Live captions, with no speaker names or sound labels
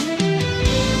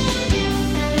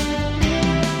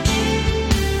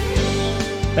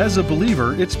As a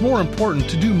believer, it's more important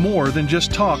to do more than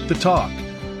just talk the talk,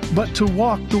 but to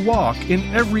walk the walk in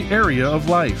every area of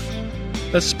life,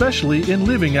 especially in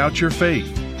living out your faith.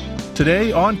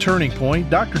 Today on Turning Point,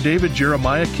 Dr. David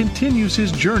Jeremiah continues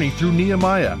his journey through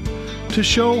Nehemiah to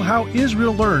show how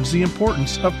Israel learns the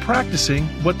importance of practicing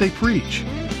what they preach.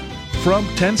 From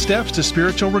 10 Steps to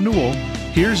Spiritual Renewal,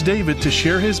 here's David to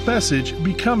share his message,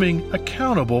 Becoming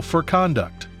Accountable for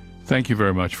Conduct. Thank you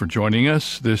very much for joining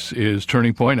us. This is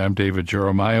Turning Point. I'm David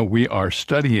Jeremiah. We are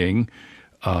studying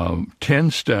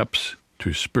 10 Steps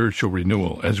to Spiritual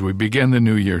Renewal as we begin the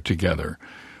new year together.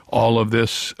 All of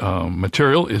this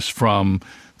material is from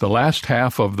the last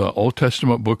half of the Old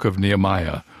Testament book of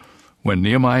Nehemiah, when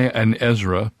Nehemiah and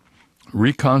Ezra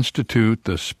reconstitute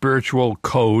the spiritual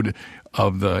code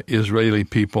of the Israeli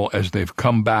people as they've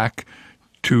come back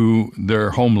to their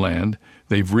homeland.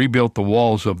 They've rebuilt the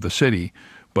walls of the city,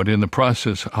 but in the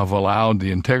process have allowed the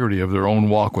integrity of their own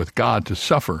walk with God to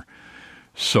suffer.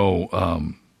 So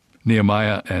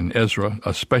Nehemiah and Ezra,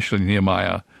 especially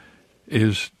Nehemiah,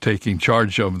 is taking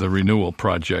charge of the renewal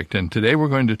project. And today we're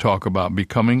going to talk about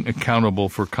becoming accountable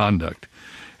for conduct.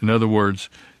 In other words,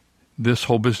 this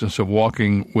whole business of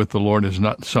walking with the Lord is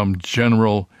not some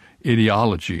general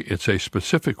ideology. It's a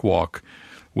specific walk.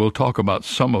 We'll talk about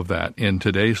some of that in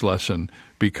today's lesson,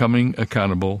 Becoming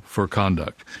Accountable for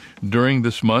Conduct. During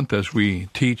this month, as we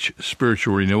teach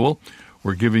spiritual renewal,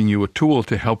 we're giving you a tool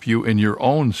to help you in your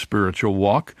own spiritual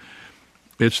walk.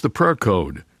 It's the prayer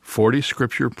code, 40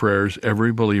 scripture prayers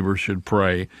every believer should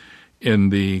pray in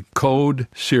the Code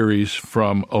series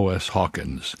from O.S.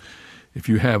 Hawkins. If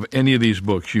you have any of these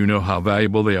books, you know how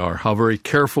valuable they are, how very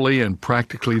carefully and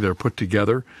practically they're put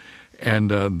together.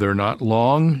 And they're not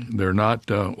long, they're not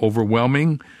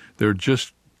overwhelming, they're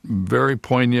just very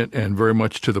poignant and very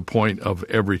much to the point of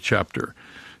every chapter.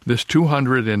 This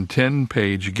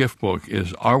 210-page gift book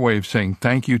is our way of saying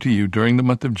thank you to you during the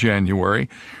month of January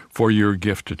for your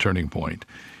gift to Turning Point.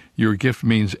 Your gift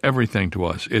means everything to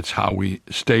us. It's how we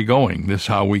stay going. It's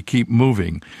how we keep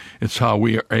moving. It's how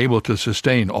we are able to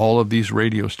sustain all of these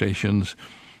radio stations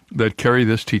that carry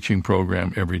this teaching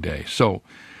program every day. So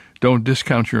don't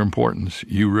discount your importance.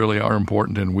 You really are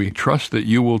important, and we trust that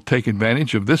you will take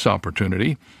advantage of this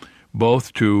opportunity,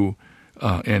 both to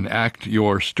enact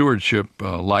your stewardship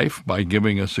life by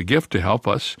giving us a gift to help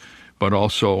us, but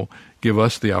also give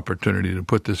us the opportunity to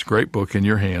put this great book in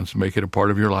your hands, make it a part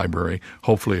of your library,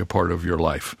 hopefully a part of your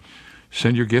life.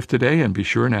 Send your gift today and be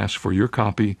sure and ask for your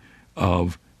copy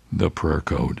of the prayer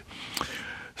code.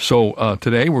 So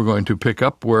today we're going to pick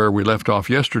up where we left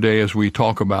off yesterday as we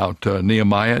talk about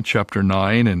Nehemiah chapter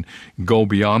 9 and go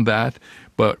beyond that.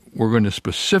 But we're going to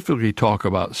specifically talk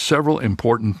about several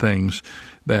important things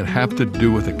that have to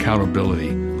do with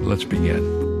accountability. Let's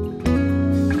begin.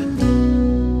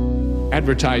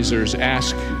 Advertisers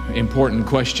ask important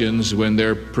questions when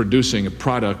they're producing a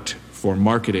product for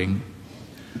marketing.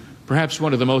 Perhaps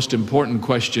one of the most important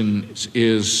questions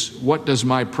is, what does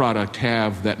my product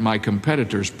have that my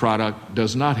competitor's product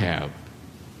does not have?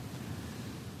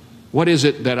 What is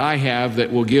it that I have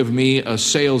that will give me a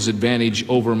sales advantage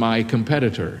over my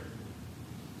competitor?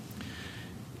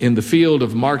 In the field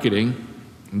of marketing,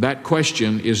 that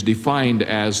question is defined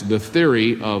as the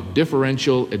theory of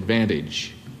differential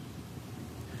advantage.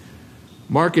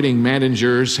 Marketing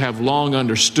managers have long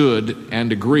understood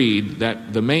and agreed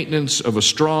that the maintenance of a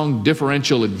strong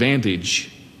differential advantage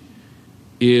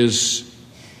is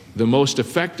the most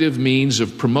effective means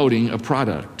of promoting a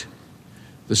product.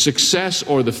 The success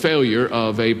or the failure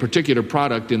of a particular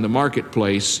product in the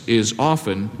marketplace is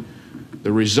often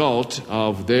the result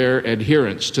of their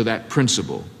adherence to that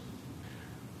principle.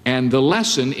 And the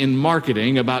lesson in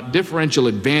marketing about differential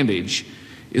advantage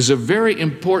is a very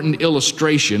important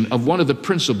illustration of one of the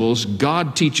principles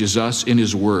God teaches us in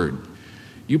His Word.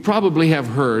 You probably have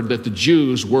heard that the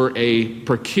Jews were a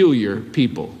peculiar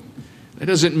people. That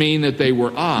doesn't mean that they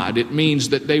were odd. It means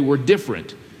that they were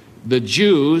different. The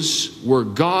Jews were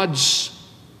God's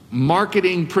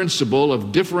marketing principle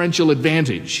of differential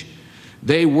advantage.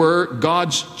 They were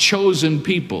God's chosen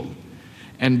people,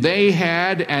 and they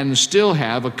had and still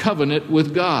have a covenant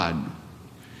with God.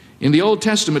 In the Old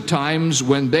Testament times,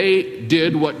 when they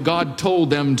did what God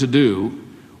told them to do,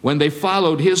 when they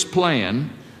followed His plan,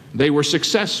 they were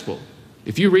successful.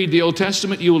 If you read the Old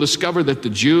Testament, you will discover that the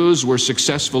Jews were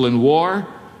successful in war,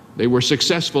 they were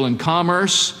successful in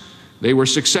commerce, they were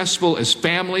successful as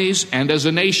families and as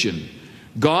a nation.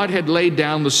 God had laid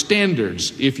down the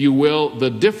standards, if you will,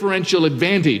 the differential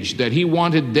advantage that He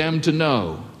wanted them to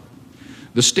know.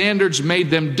 The standards made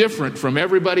them different from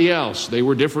everybody else. They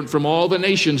were different from all the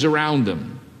nations around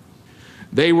them.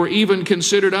 They were even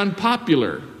considered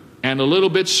unpopular and a little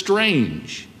bit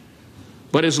strange.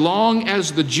 But as long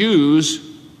as the Jews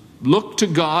looked to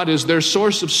God as their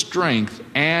source of strength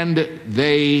and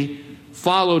they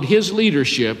followed His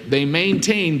leadership, they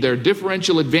maintained their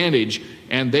differential advantage,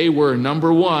 and they were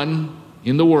number one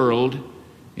in the world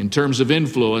in terms of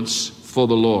influence for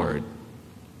the Lord.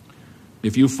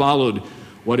 If you followed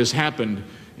what has happened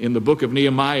in the book of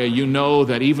Nehemiah, you know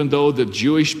that even though the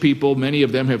Jewish people, many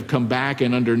of them have come back,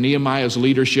 and under Nehemiah's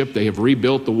leadership they have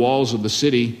rebuilt the walls of the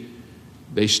city,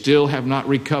 they still have not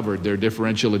recovered their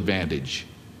differential advantage.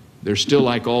 They're still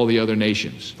like all the other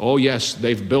nations. Oh yes,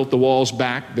 they've built the walls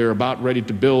back. They're about ready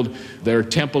to build their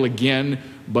temple again,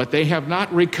 but they have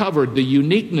not recovered the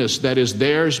uniqueness that is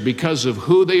theirs because of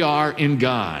who they are in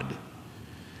God.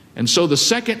 And so the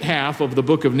second half of the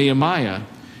book of Nehemiah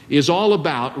is all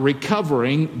about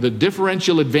recovering the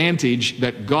differential advantage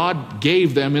that God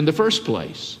gave them in the first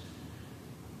place.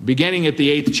 Beginning at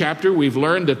the 8th chapter, we've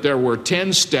learned that there were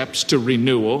 10 steps to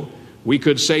renewal. We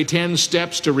could say 10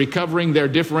 steps to recovering their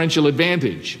differential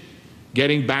advantage.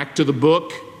 Getting back to the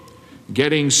book,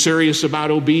 getting serious about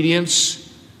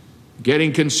obedience,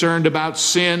 getting concerned about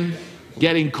sin,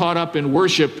 getting caught up in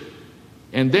worship.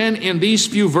 And then in these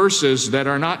few verses that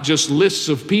are not just lists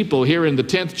of people here in the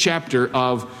 10th chapter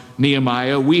of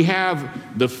Nehemiah, we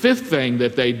have the fifth thing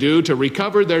that they do to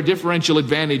recover their differential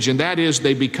advantage, and that is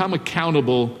they become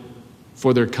accountable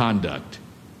for their conduct.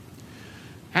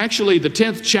 Actually, the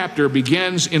 10th chapter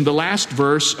begins in the last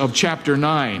verse of chapter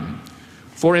 9.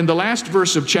 For in the last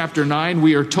verse of chapter 9,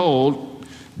 we are told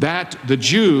that the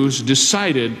Jews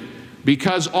decided,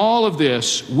 because all of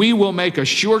this, we will make a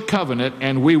sure covenant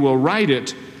and we will write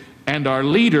it, and our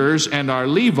leaders and our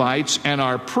Levites and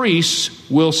our priests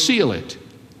will seal it.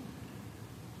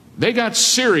 They got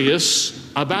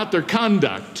serious about their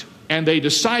conduct, and they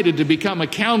decided to become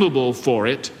accountable for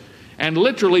it, and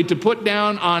literally to put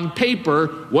down on paper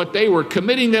what they were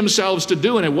committing themselves to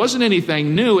do. And it wasn't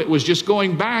anything new. It was just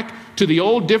going back to the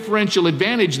old differential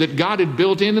advantage that God had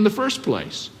built in the first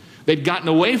place. They'd gotten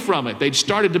away from it. They'd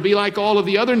started to be like all of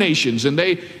the other nations, and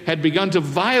they had begun to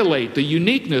violate the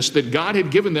uniqueness that God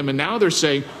had given them. And now they're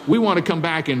saying, we want to come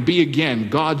back and be again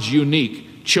God's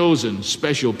unique, chosen,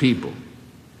 special people.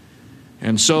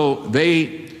 And so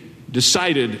they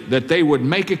decided that they would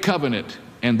make a covenant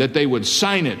and that they would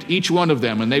sign it, each one of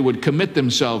them, and they would commit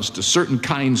themselves to certain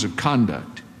kinds of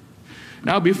conduct.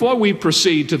 Now, before we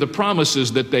proceed to the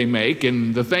promises that they make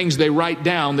and the things they write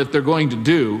down that they're going to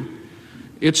do,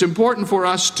 it's important for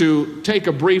us to take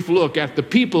a brief look at the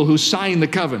people who signed the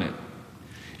covenant.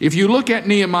 If you look at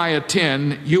Nehemiah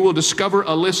 10, you will discover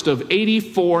a list of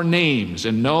 84 names,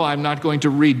 and no, I'm not going to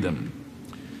read them.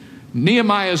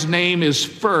 Nehemiah's name is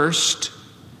first,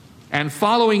 and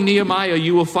following Nehemiah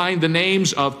you will find the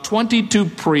names of 22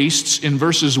 priests in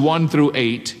verses 1 through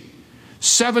 8,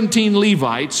 17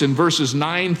 Levites in verses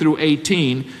 9 through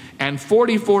 18, and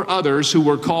 44 others who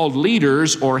were called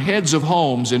leaders or heads of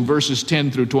homes in verses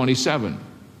 10 through 27.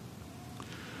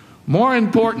 More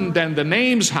important than the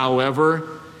names,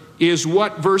 however, is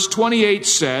what verse 28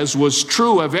 says was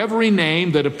true of every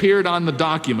name that appeared on the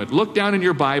document. Look down in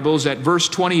your Bibles at verse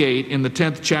 28 in the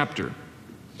 10th chapter,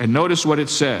 and notice what it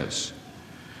says.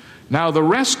 Now the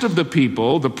rest of the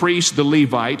people, the priests, the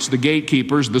Levites, the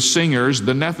gatekeepers, the singers,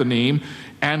 the Nethinim,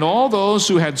 and all those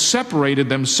who had separated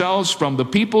themselves from the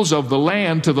peoples of the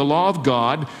land to the law of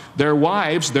God, their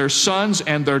wives, their sons,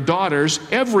 and their daughters,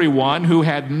 everyone who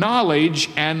had knowledge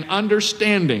and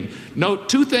understanding. Note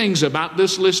two things about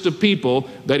this list of people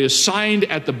that is signed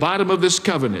at the bottom of this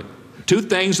covenant. Two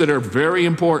things that are very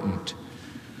important.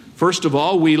 First of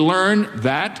all, we learn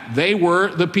that they were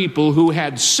the people who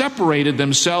had separated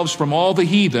themselves from all the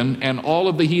heathen and all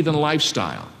of the heathen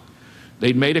lifestyle.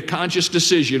 They'd made a conscious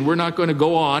decision. We're not going to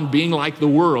go on being like the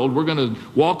world. We're going to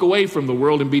walk away from the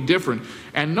world and be different.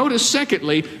 And notice,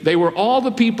 secondly, they were all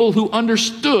the people who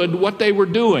understood what they were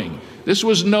doing. This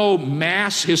was no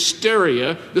mass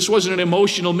hysteria. This wasn't an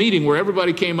emotional meeting where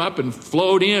everybody came up and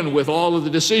flowed in with all of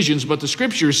the decisions. But the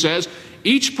Scripture says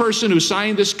each person who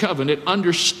signed this covenant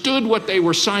understood what they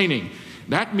were signing.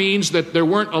 That means that there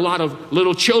weren't a lot of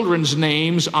little children's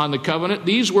names on the covenant.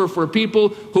 These were for people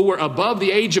who were above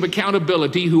the age of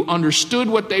accountability, who understood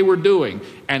what they were doing.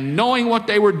 And knowing what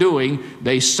they were doing,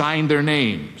 they signed their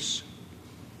names.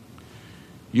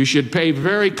 You should pay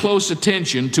very close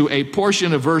attention to a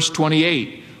portion of verse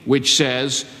 28, which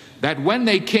says that when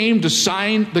they came to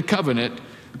sign the covenant,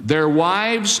 their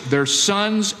wives, their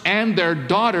sons, and their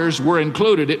daughters were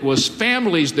included. It was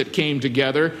families that came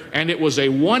together, and it was a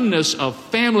oneness of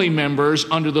family members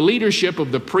under the leadership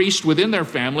of the priest within their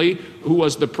family, who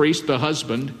was the priest, the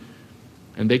husband.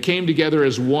 And they came together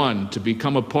as one to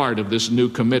become a part of this new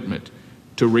commitment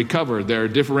to recover their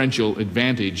differential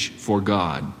advantage for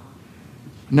God.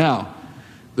 Now,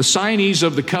 the signees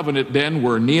of the covenant then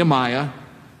were Nehemiah,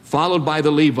 followed by the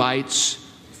Levites,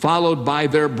 followed by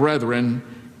their brethren,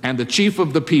 and the chief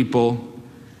of the people,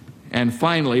 and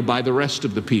finally by the rest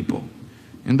of the people.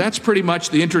 And that's pretty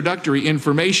much the introductory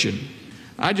information.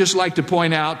 I'd just like to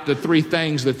point out the three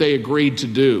things that they agreed to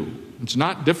do. It's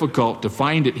not difficult to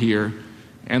find it here,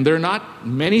 and there are not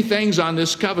many things on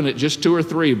this covenant, just 2 or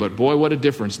 3, but boy, what a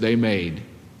difference they made.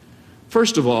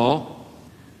 First of all,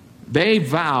 they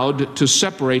vowed to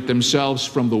separate themselves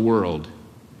from the world.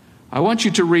 I want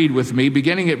you to read with me,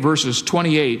 beginning at verses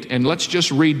 28, and let's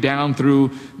just read down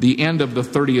through the end of the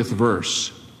 30th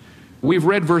verse. We've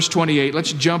read verse 28.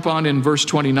 Let's jump on in verse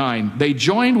 29. They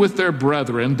joined with their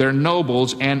brethren, their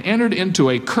nobles, and entered into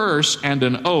a curse and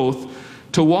an oath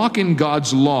to walk in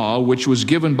God's law, which was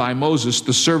given by Moses,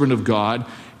 the servant of God,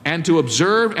 and to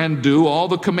observe and do all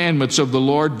the commandments of the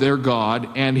Lord their God,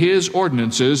 and his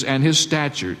ordinances and his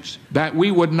statutes, that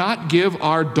we would not give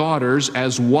our daughters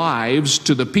as wives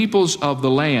to the peoples of the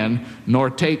land, nor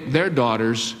take their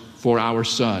daughters for our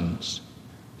sons.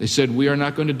 They said, we are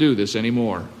not going to do this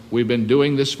anymore. We've been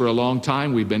doing this for a long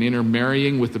time. We've been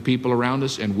intermarrying with the people around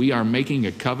us, and we are making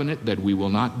a covenant that we will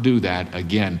not do that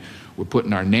again. We're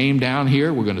putting our name down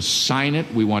here. We're going to sign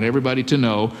it. We want everybody to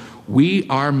know we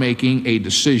are making a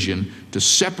decision to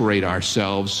separate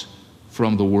ourselves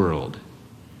from the world.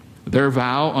 Their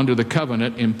vow under the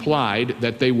covenant implied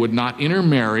that they would not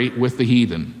intermarry with the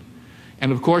heathen.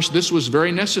 And of course, this was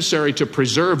very necessary to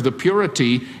preserve the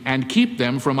purity and keep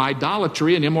them from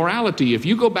idolatry and immorality. If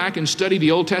you go back and study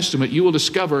the Old Testament, you will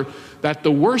discover that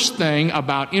the worst thing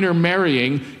about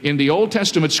intermarrying in the Old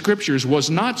Testament scriptures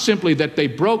was not simply that they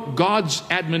broke God's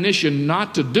admonition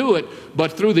not to do it,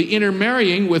 but through the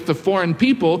intermarrying with the foreign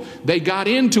people, they got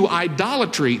into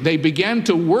idolatry. They began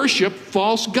to worship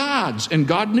false gods, and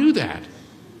God knew that.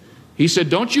 He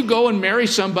said, don't you go and marry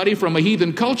somebody from a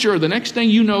heathen culture, or the next thing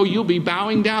you know, you'll be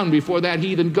bowing down before that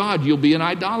heathen god. You'll be an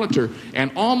idolater.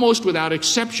 And almost without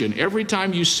exception, every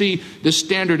time you see this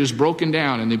standard is broken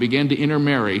down and they begin to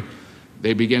intermarry,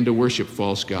 they begin to worship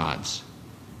false gods.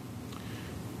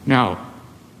 Now,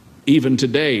 even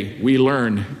today, we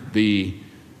learn the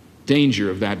danger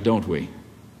of that, don't we?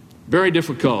 Very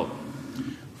difficult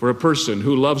for a person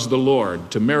who loves the Lord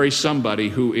to marry somebody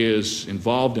who is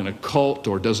involved in a cult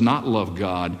or does not love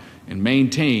God and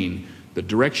maintain the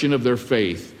direction of their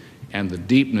faith and the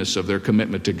deepness of their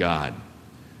commitment to God.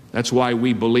 That's why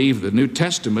we believe the New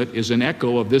Testament is an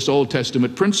echo of this Old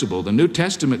Testament principle. The New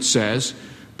Testament says,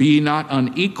 be not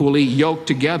unequally yoked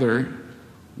together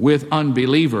with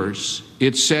unbelievers.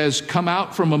 It says, come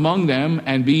out from among them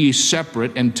and be ye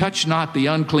separate, and touch not the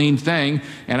unclean thing,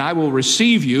 and I will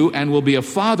receive you and will be a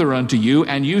father unto you,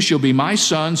 and you shall be my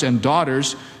sons and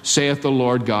daughters, saith the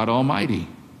Lord God Almighty.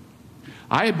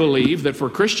 I believe that for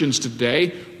Christians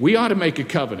today, we ought to make a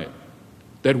covenant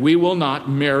that we will not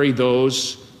marry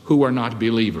those who are not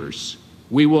believers.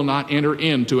 We will not enter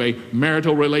into a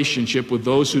marital relationship with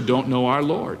those who don't know our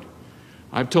Lord.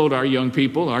 I've told our young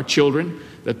people, our children,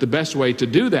 that the best way to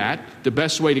do that, the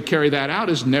best way to carry that out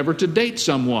is never to date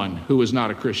someone who is not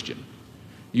a Christian.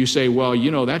 You say, well, you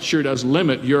know, that sure does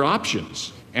limit your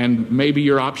options, and maybe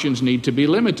your options need to be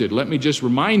limited. Let me just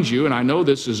remind you, and I know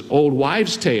this is old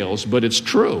wives' tales, but it's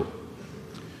true,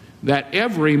 that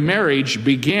every marriage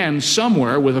began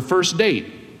somewhere with a first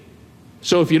date.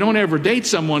 So if you don't ever date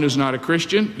someone who's not a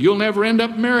Christian, you'll never end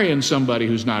up marrying somebody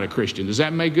who's not a Christian. Does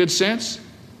that make good sense?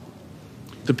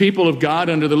 The people of God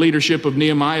under the leadership of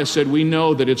Nehemiah said, we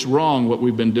know that it's wrong what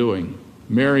we've been doing,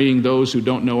 marrying those who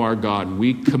don't know our God.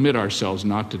 We commit ourselves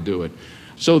not to do it.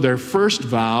 So their first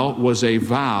vow was a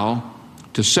vow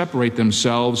to separate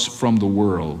themselves from the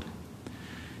world.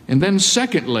 And then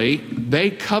secondly, they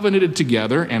covenanted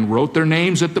together and wrote their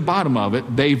names at the bottom of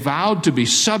it. They vowed to be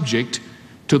subject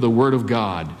to the Word of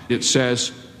God. It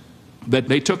says that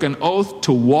they took an oath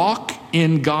to walk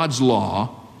in God's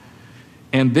law.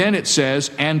 And then it says,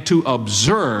 and to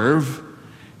observe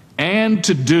and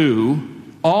to do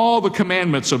all the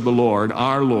commandments of the Lord,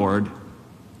 our Lord,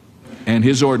 and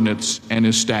his ordinance and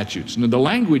his statutes. Now, the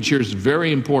language here is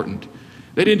very important.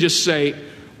 They didn't just say,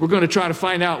 we're going to try to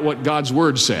find out what God's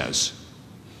Word says.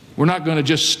 We're not going to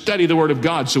just study the Word of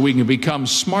God so we can become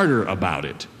smarter about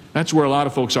it. That's where a lot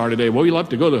of folks are today. Well, you love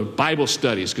to go to Bible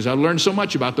studies because I learned so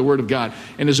much about the Word of God.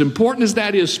 And as important as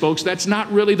that is, folks, that's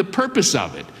not really the purpose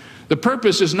of it. The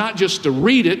purpose is not just to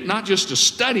read it, not just to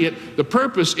study it. The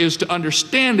purpose is to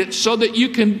understand it so that you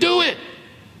can do it.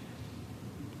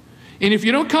 And if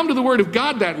you don't come to the Word of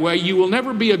God that way, you will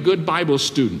never be a good Bible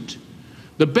student.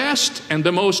 The best and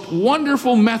the most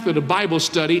wonderful method of Bible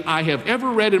study I have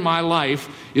ever read in my life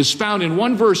is found in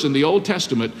one verse in the Old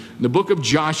Testament, in the book of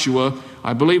Joshua.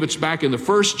 I believe it's back in the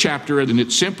 1st chapter, and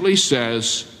it simply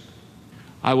says,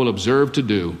 I will observe to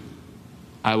do.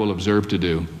 I will observe to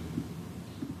do.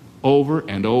 Over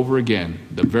and over again,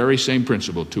 the very same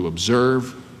principle, to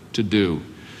observe, to do.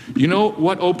 You know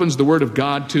what opens the Word of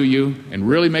God to you and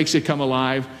really makes it come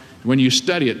alive? When you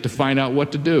study it to find out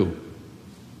what to do.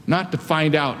 Not to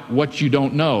find out what you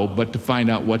don't know, but to find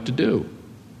out what to do.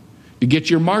 To get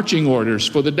your marching orders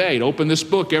for the day. To open this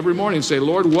book every morning and say,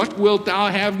 Lord, what wilt thou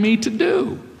have me to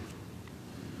do?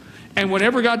 And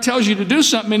whenever God tells you to do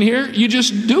something in here, you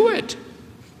just do it.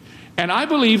 And I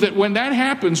believe that when that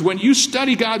happens, when you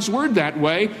study God's Word that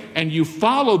way and you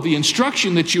follow the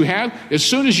instruction that you have, as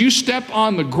soon as you step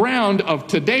on the ground of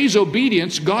today's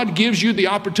obedience, God gives you the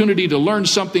opportunity to learn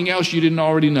something else you didn't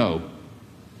already know.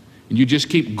 And you just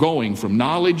keep going from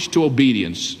knowledge to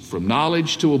obedience, from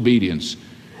knowledge to obedience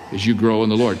as you grow in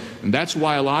the Lord. And that's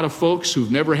why a lot of folks who've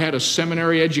never had a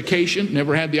seminary education,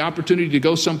 never had the opportunity to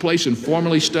go someplace and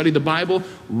formally study the Bible,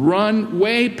 run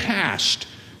way past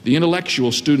the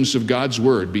intellectual students of God's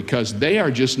Word because they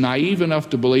are just naive enough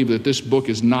to believe that this book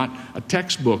is not a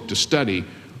textbook to study,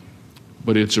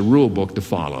 but it's a rule book to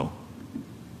follow.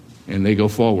 And they go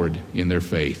forward in their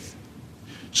faith.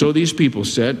 So these people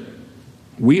said,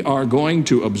 we are going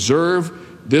to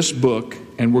observe this book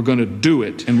and we're going to do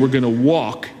it and we're going to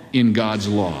walk in God's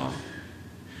law.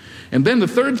 And then the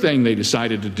third thing they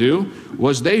decided to do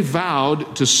was they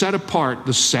vowed to set apart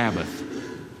the Sabbath.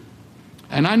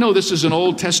 And I know this is an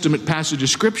Old Testament passage of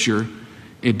Scripture.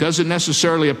 It doesn't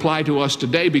necessarily apply to us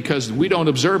today because we don't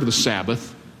observe the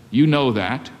Sabbath. You know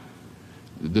that.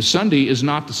 The Sunday is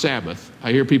not the Sabbath.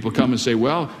 I hear people come and say,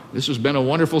 well, this has been a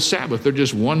wonderful Sabbath. They're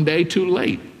just one day too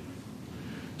late.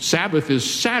 Sabbath is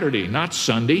Saturday, not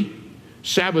Sunday.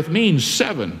 Sabbath means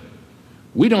 7.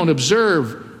 We don't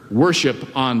observe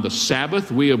worship on the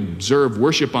Sabbath. We observe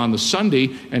worship on the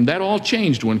Sunday, and that all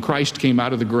changed when Christ came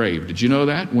out of the grave. Did you know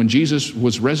that? When Jesus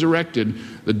was resurrected,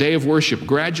 the day of worship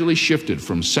gradually shifted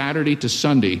from Saturday to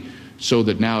Sunday so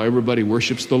that now everybody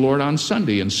worships the Lord on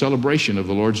Sunday in celebration of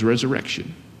the Lord's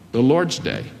resurrection, the Lord's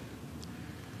Day.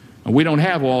 And we don't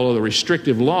have all of the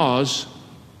restrictive laws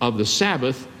of the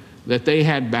Sabbath that they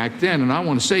had back then, and I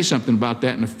want to say something about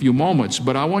that in a few moments,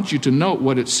 but I want you to note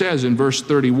what it says in verse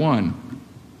 31.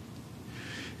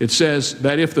 It says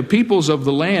that if the peoples of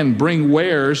the land bring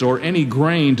wares or any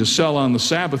grain to sell on the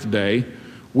Sabbath day,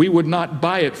 we would not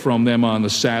buy it from them on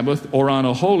the Sabbath or on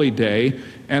a holy day,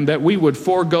 and that we would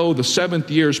forego the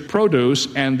 7th year's produce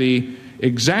and the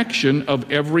exaction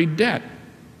of every debt.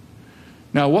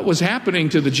 Now, what was happening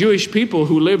to the Jewish people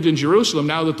who lived in Jerusalem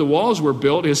now that the walls were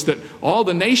built is that all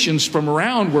the nations from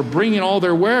around were bringing all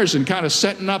their wares and kind of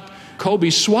setting up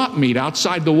Kobe's swap meet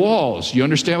outside the walls. You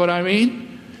understand what I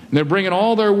mean? And they're bringing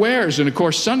all their wares. And, of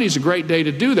course, Sunday's a great day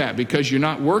to do that because you're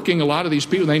not working. A lot of these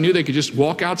people, they knew they could just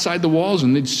walk outside the walls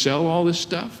and they'd sell all this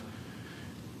stuff.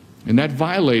 And that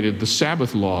violated the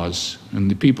Sabbath laws, and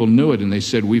the people knew it, and they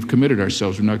said, we've committed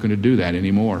ourselves, we're not going to do that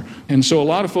anymore. And so a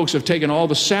lot of folks have taken all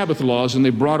the Sabbath laws and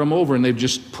they've brought them over and they've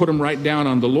just put them right down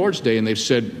on the Lord's Day, and they've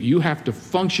said, you have to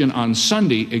function on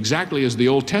Sunday exactly as the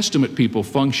Old Testament people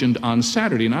functioned on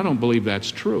Saturday, and I don't believe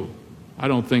that's true. I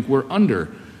don't think we're under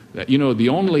that. You know, the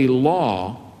only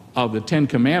law of the 10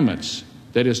 Commandments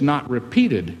that is not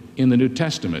repeated in the New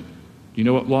Testament, do you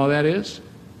know what law that is?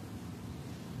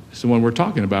 It's the one we're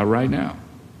talking about right now.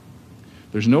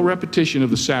 There's no repetition of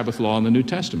the Sabbath law in the New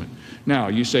Testament. Now,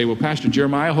 you say, well, Pastor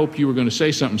Jeremiah, I hope you were going to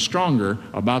say something stronger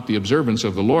about the observance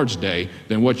of the Lord's Day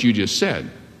than what you just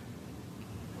said.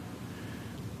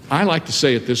 I like to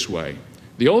say it this way.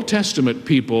 The Old Testament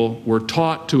people were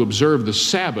taught to observe the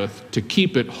Sabbath to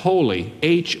keep it holy,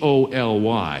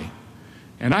 H-O-L-Y.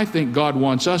 And I think God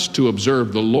wants us to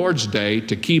observe the Lord's Day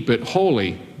to keep it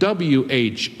holy,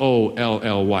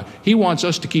 W-H-O-L-L-Y. He wants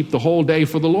us to keep the whole day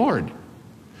for the Lord.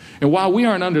 And while we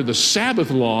aren't under the Sabbath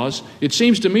laws, it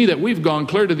seems to me that we've gone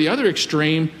clear to the other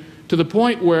extreme to the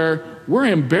point where we're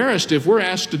embarrassed if we're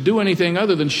asked to do anything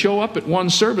other than show up at one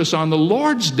service on the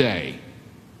Lord's Day.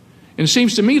 And it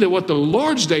seems to me that what the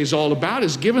Lord's Day is all about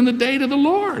is giving the day to the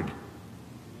Lord.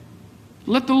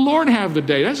 Let the Lord have the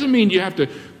day. That doesn't mean you have to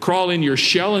crawl in your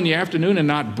shell in the afternoon and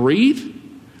not breathe.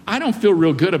 I don't feel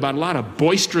real good about a lot of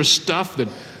boisterous stuff that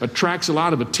attracts a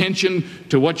lot of attention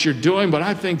to what you're doing, but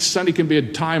I think Sunday can be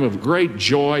a time of great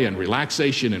joy and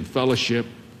relaxation and fellowship.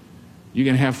 You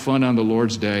can have fun on the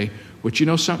Lord's Day, but you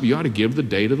know something? You ought to give the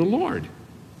day to the Lord.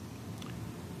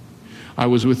 I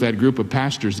was with that group of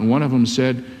pastors, and one of them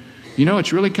said, you know,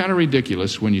 it's really kind of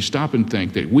ridiculous when you stop and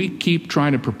think that we keep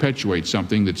trying to perpetuate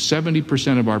something that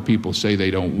 70% of our people say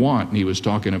they don't want. And he was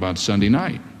talking about Sunday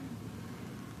night.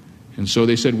 And so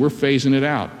they said, we're phasing it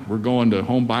out. We're going to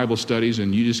home Bible studies,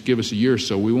 and you just give us a year or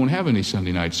so, we won't have any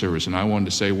Sunday night service. And I wanted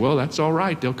to say, well, that's all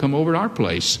right. They'll come over to our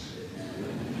place.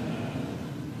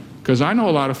 Because I know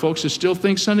a lot of folks that still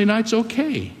think Sunday night's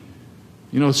okay.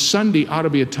 You know, Sunday ought to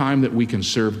be a time that we can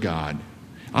serve God.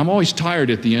 I'm always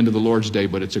tired at the end of the Lord's Day,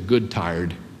 but it's a good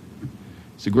tired.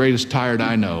 It's the greatest tired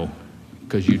I know,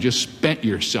 because you just spent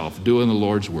yourself doing the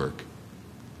Lord's work.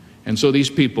 And so these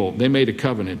people, they made a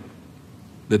covenant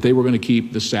that they were going to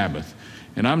keep the Sabbath.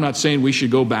 And I'm not saying we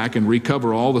should go back and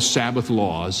recover all the Sabbath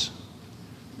laws,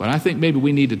 but I think maybe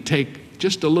we need to take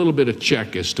just a little bit of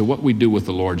check as to what we do with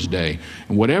the Lord's Day.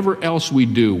 And whatever else we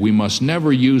do, we must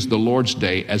never use the Lord's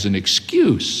Day as an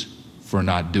excuse for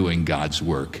not doing God's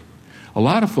work. A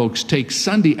lot of folks take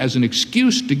Sunday as an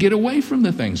excuse to get away from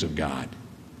the things of God,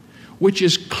 which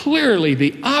is clearly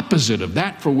the opposite of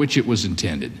that for which it was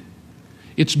intended.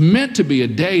 It's meant to be a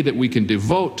day that we can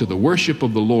devote to the worship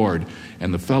of the Lord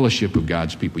and the fellowship of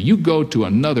God's people. You go to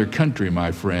another country,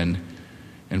 my friend,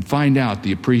 and find out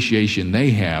the appreciation they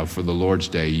have for the Lord's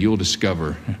Day. You'll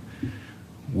discover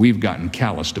we've gotten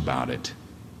calloused about it.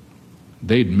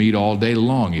 They'd meet all day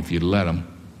long if you'd let them.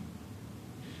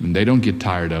 And they don't get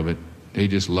tired of it. They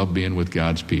just love being with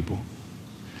God's people.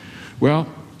 Well,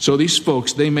 so these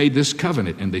folks, they made this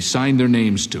covenant and they signed their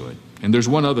names to it. And there's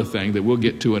one other thing that we'll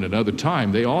get to in another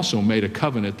time. They also made a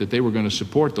covenant that they were going to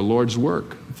support the Lord's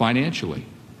work financially.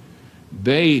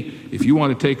 They, if you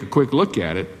want to take a quick look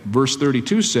at it, verse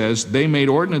 32 says, they made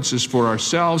ordinances for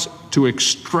ourselves to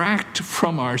extract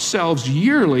from ourselves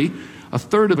yearly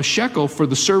 1/3 of a shekel for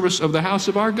the service of the house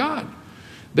of our God.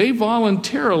 They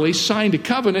voluntarily signed a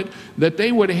covenant that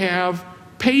they would have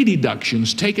pay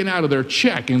deductions taken out of their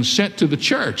check and sent to the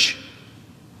church.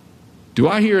 Do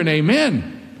I hear an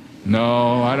amen?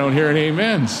 No, I don't hear any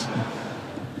amens.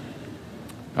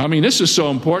 I mean, this is so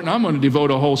important, I'm going to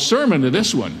devote a whole sermon to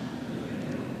this one.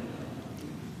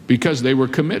 Because they were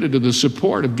committed to the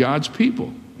support of God's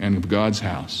people and of God's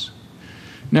house.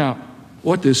 Now,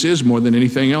 what this is more than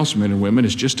anything else, men and women,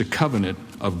 is just a covenant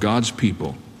of God's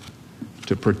people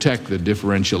to protect the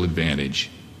differential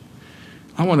advantage.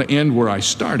 I want to end where I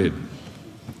started.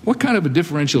 What kind of a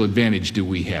differential advantage do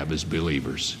we have as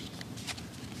believers?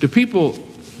 Do people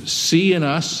see in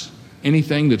us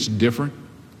anything that's different?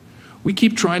 We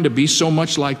keep trying to be so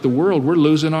much like the world, we're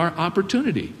losing our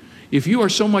opportunity. If you are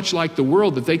so much like the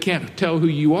world that they can't tell who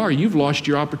you are, you've lost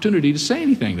your opportunity to say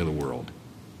anything to the world.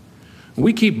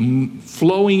 We keep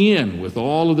flowing in with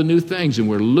all of the new things, and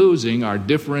we're losing our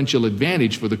differential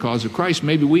advantage for the cause of Christ.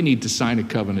 Maybe we need to sign a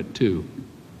covenant too.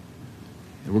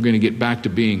 And we're going to get back to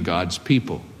being God's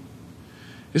people.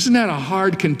 Isn't that a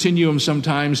hard continuum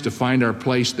sometimes to find our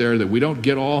place there, that we don't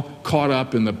get all caught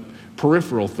up in the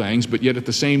peripheral things, but yet at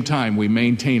the same time we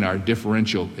maintain our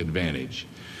differential advantage?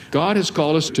 God has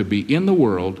called us to be in the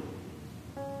world,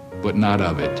 but not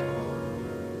of it.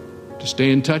 To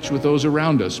stay in touch with those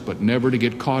around us, but never to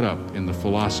get caught up in the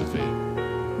philosophy.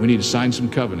 We need to sign some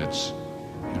covenants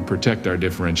and protect our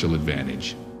differential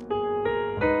advantage.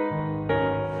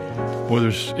 Well,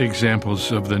 there's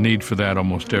examples of the need for that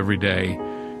almost every day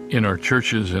in our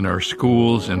churches, in our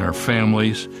schools, in our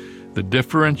families. The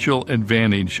differential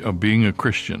advantage of being a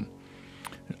Christian.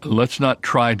 Let's not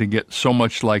try to get so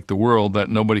much like the world that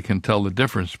nobody can tell the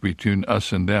difference between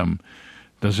us and them.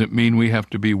 Doesn't mean we have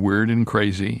to be weird and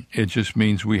crazy. It just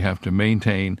means we have to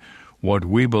maintain what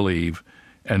we believe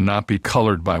and not be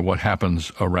colored by what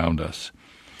happens around us.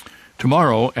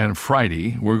 Tomorrow and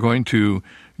Friday, we're going to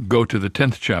go to the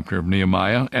 10th chapter of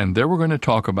Nehemiah, and there we're going to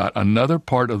talk about another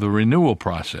part of the renewal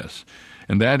process,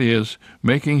 and that is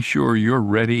making sure you're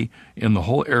ready in the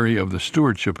whole area of the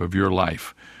stewardship of your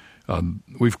life.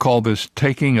 We've called this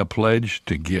taking a pledge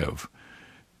to give.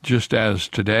 Just as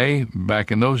today,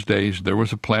 back in those days, there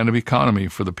was a plan of economy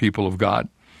for the people of God.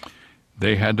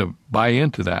 They had to buy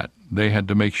into that. They had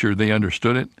to make sure they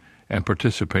understood it and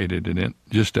participated in it,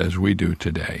 just as we do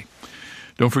today.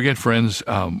 Don't forget, friends,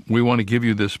 we want to give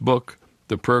you this book,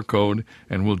 The Prayer Code,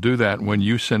 and we'll do that when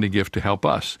you send a gift to help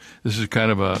us. This is kind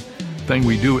of a thing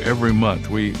we do every month.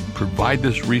 We provide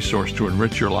this resource to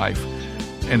enrich your life,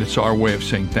 and it's our way of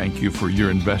saying thank you for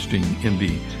your investing in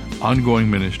the ongoing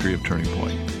ministry of Turning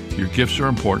Point. Your gifts are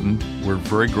important. We're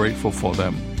very grateful for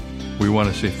them. We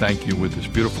want to say thank you with this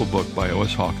beautiful book by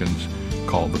O.S. Hawkins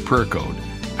called The Prayer Code.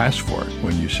 Ask for it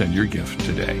when you send your gift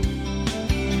today.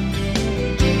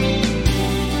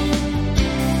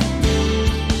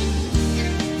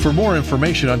 For more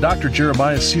information on Dr.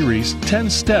 Jeremiah's series,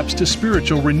 10 Steps to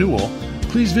Spiritual Renewal,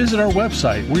 please visit our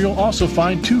website, where you'll also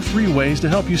find 2 free ways to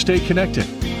help you stay connected: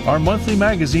 our monthly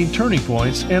magazine, Turning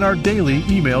Points, and our daily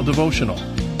email devotional.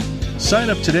 Sign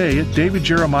up today at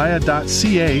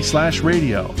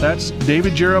davidjeremiah.ca/radio. That's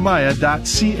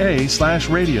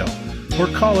davidjeremiah.ca/radio. Or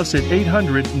call us at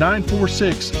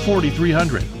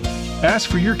 800-946-4300. Ask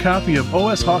for your copy of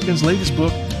O.S. Hawkins' latest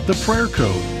book, The Prayer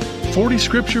Code, 40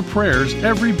 Scripture Prayers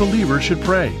Every Believer Should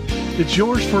Pray. It's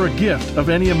yours for a gift of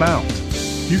any amount.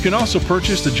 You can also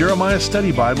purchase the Jeremiah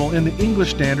Study Bible in the English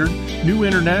Standard, New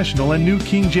International, and New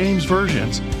King James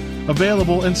versions,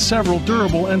 available in several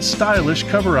durable and stylish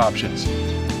cover options.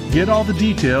 Get all the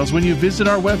details when you visit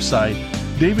our website,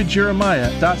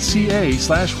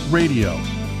 davidjeremiah.ca/radio.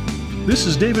 This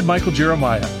is David Michael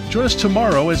Jeremiah. Join us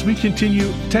tomorrow as we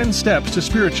continue 10 Steps to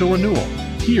Spiritual Renewal,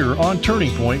 here on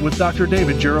Turning Point with Dr.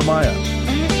 David Jeremiah.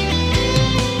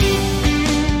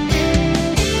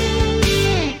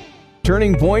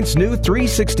 Turning Point's new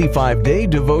 365-day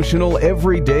devotional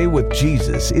Every Day with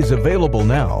Jesus is available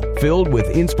now. Filled with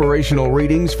inspirational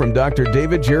readings from Dr.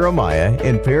 David Jeremiah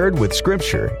and paired with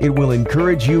Scripture, it will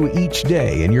encourage you each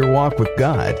day in your walk with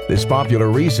God. This popular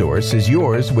resource is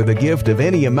yours with a gift of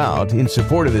any amount in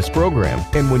support of this program.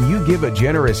 And when you give a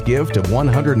generous gift of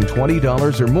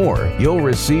 $120 or more, you'll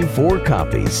receive 4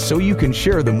 copies so you can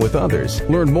share them with others.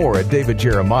 Learn more at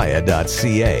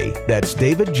davidjeremiah.ca. That's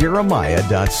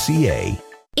davidjeremiah.ca.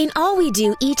 In all we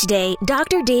do each day,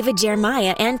 Dr. David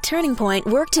Jeremiah and Turning Point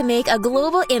work to make a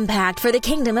global impact for the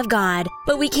kingdom of God.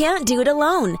 But we can't do it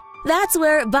alone. That's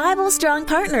where Bible Strong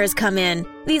Partners come in.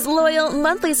 These loyal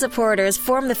monthly supporters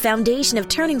form the foundation of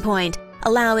Turning Point,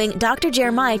 allowing Dr.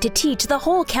 Jeremiah to teach the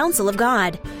whole counsel of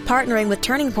God. Partnering with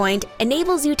Turning Point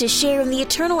enables you to share in the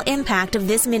eternal impact of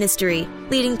this ministry,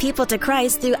 leading people to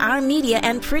Christ through our media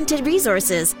and printed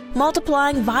resources,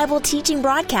 multiplying Bible teaching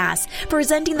broadcasts,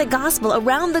 presenting the gospel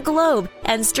around the globe,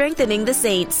 and strengthening the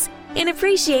saints. In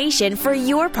appreciation for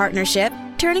your partnership,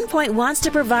 Turning Point wants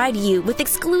to provide you with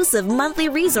exclusive monthly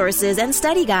resources and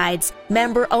study guides,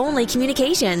 member-only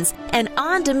communications, an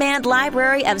on-demand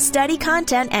library of study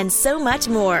content, and so much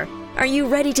more. Are you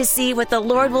ready to see what the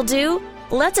Lord will do?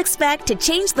 Let's expect to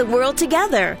change the world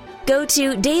together. Go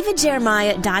to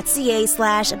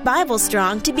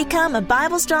davidjeremiah.ca/BibleStrong to become a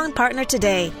Bible Strong partner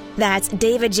today. That's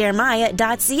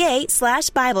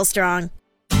davidjeremiah.ca/BibleStrong.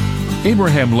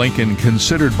 Abraham Lincoln,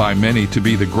 considered by many to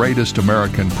be the greatest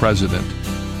American president,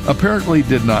 apparently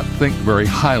did not think very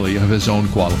highly of his own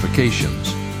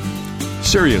qualifications.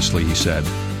 Seriously, he said,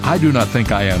 "I do not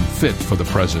think I am fit for the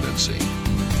presidency."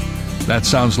 That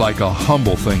sounds like a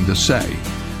humble thing to say,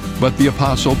 but the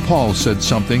Apostle Paul said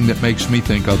something that makes me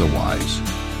think otherwise.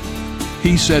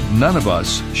 He said none of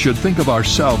us should think of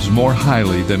ourselves more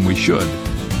highly than we should,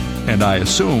 and I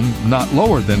assume not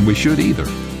lower than we should either.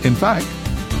 In fact,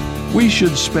 we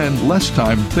should spend less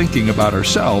time thinking about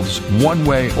ourselves one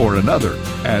way or another,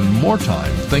 and more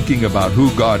time thinking about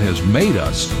who God has made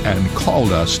us and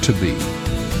called us to be.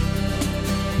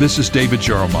 This is David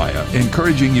Jeremiah,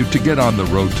 encouraging you to get on the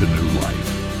road to new life.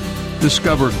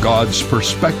 Discover God's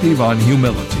perspective on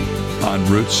humility on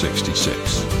Route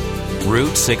 66.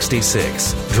 Route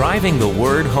 66, driving the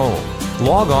word home.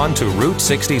 Log on to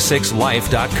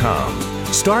Route66Life.com.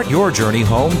 Start your journey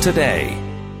home today.